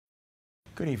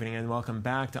Good evening and welcome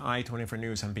back to I-24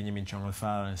 News. I'm Benjamin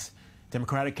Tjong.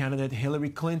 Democratic candidate Hillary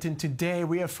Clinton today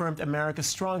reaffirmed America's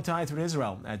strong ties with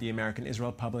Israel at the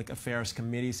American-Israel Public Affairs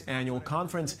Committee's annual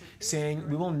conference, saying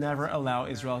we will never allow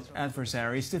Israel's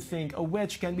adversaries to think a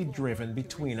wedge can be driven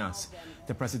between us.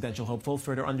 The presidential hopeful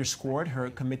further underscored her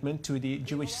commitment to the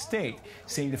Jewish state,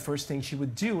 saying the first thing she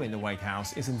would do in the White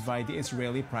House is invite the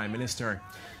Israeli Prime Minister.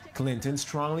 Clinton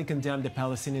strongly condemned the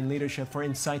Palestinian leadership for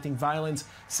inciting violence,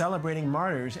 celebrating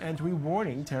martyrs, and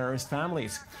rewarding terrorist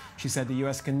families. She said the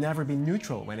U.S. can never be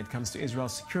neutral when it comes to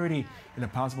Israel's security, in a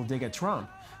possible dig at Trump,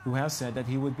 who has said that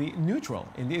he would be neutral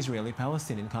in the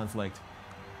Israeli-Palestinian conflict.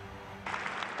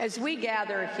 As we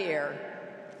gather here,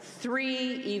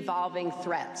 three evolving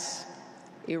threats: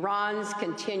 Iran's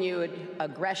continued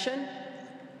aggression,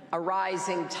 a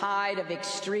rising tide of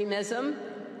extremism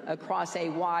across a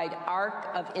wide arc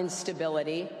of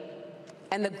instability,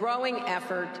 and the growing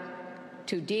effort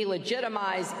to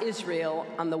delegitimize Israel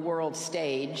on the world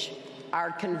stage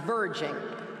are converging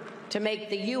to make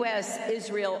the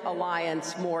U.S.-Israel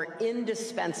alliance more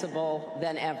indispensable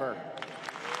than ever.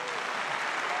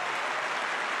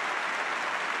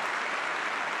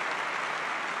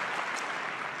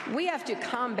 We have to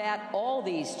combat all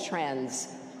these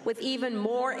trends with even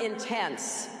more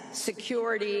intense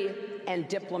security and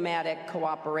diplomatic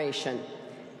cooperation.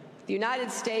 The United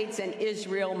States and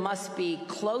Israel must be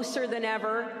closer than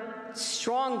ever,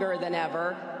 stronger than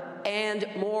ever, and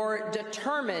more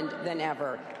determined than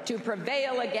ever to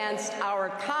prevail against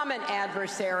our common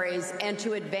adversaries and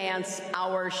to advance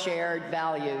our shared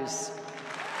values.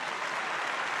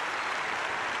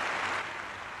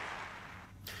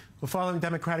 Well, following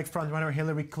Democratic frontrunner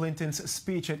Hillary Clinton's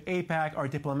speech at AIPAC, our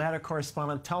diplomatic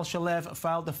correspondent Tal Shalev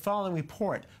filed the following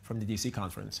report from the D.C.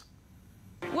 conference.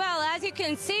 Well, as you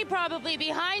can see probably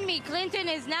behind me, Clinton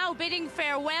is now bidding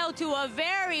farewell to a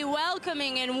very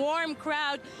welcoming and warm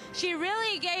crowd. She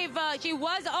really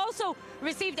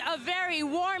received a very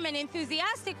warm and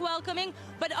enthusiastic welcoming,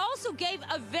 but also gave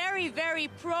a very, very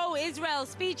pro-Israel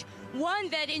speech, one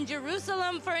that in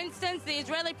Jerusalem, for instance, the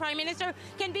Israeli Prime Minister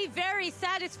can be very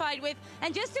satisfied with.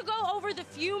 And just to go over the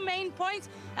few main points,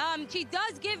 she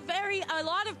does give a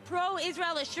lot of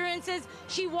pro-Israel assurances.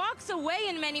 She walks away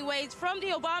in many ways from the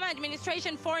Obama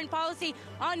administration foreign policy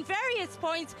on various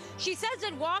points. She says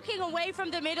that walking away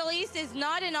from the Middle East is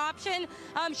not an option.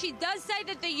 She does say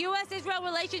that the U.S.-Israel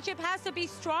relationship has to be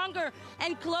stronger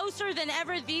and closer than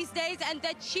ever these days, and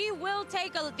that she will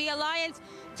take the alliance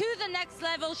to the next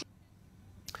level.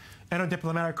 And our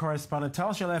diplomatic correspondent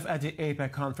Tal Shalev at the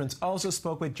AIPAC conference also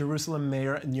spoke with Jerusalem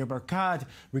Mayor Nir Barkat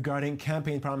regarding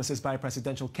campaign promises by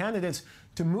presidential candidates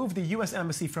to move the U.S.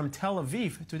 embassy from Tel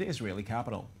Aviv to the Israeli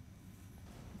capital.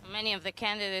 Many of the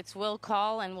candidates will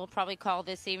call, and will probably call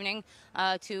this evening,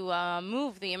 to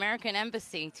move the American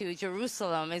embassy to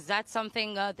Jerusalem. Is that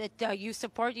something that you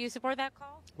support? Do you support that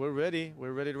call? We're ready.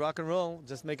 We're ready to rock and roll.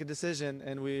 Just make a decision,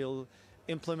 and we'll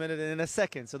implement it in a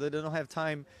second so that they don't have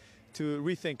time to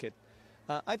rethink it.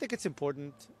 I think it's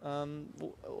important.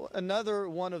 Another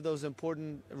one of those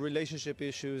important relationship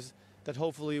issues that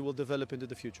hopefully will develop into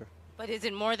the future. But is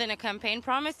it more than a campaign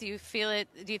promise? Do you feel it?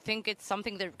 Do you think it's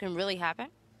something that can really happen?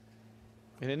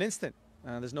 In an instant.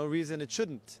 There's no reason it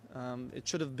shouldn't. It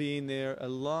should have been there a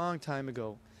long time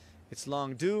ago. It's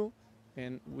long due,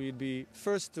 and we'd be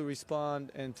first to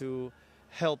respond and to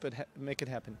help make it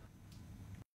happen.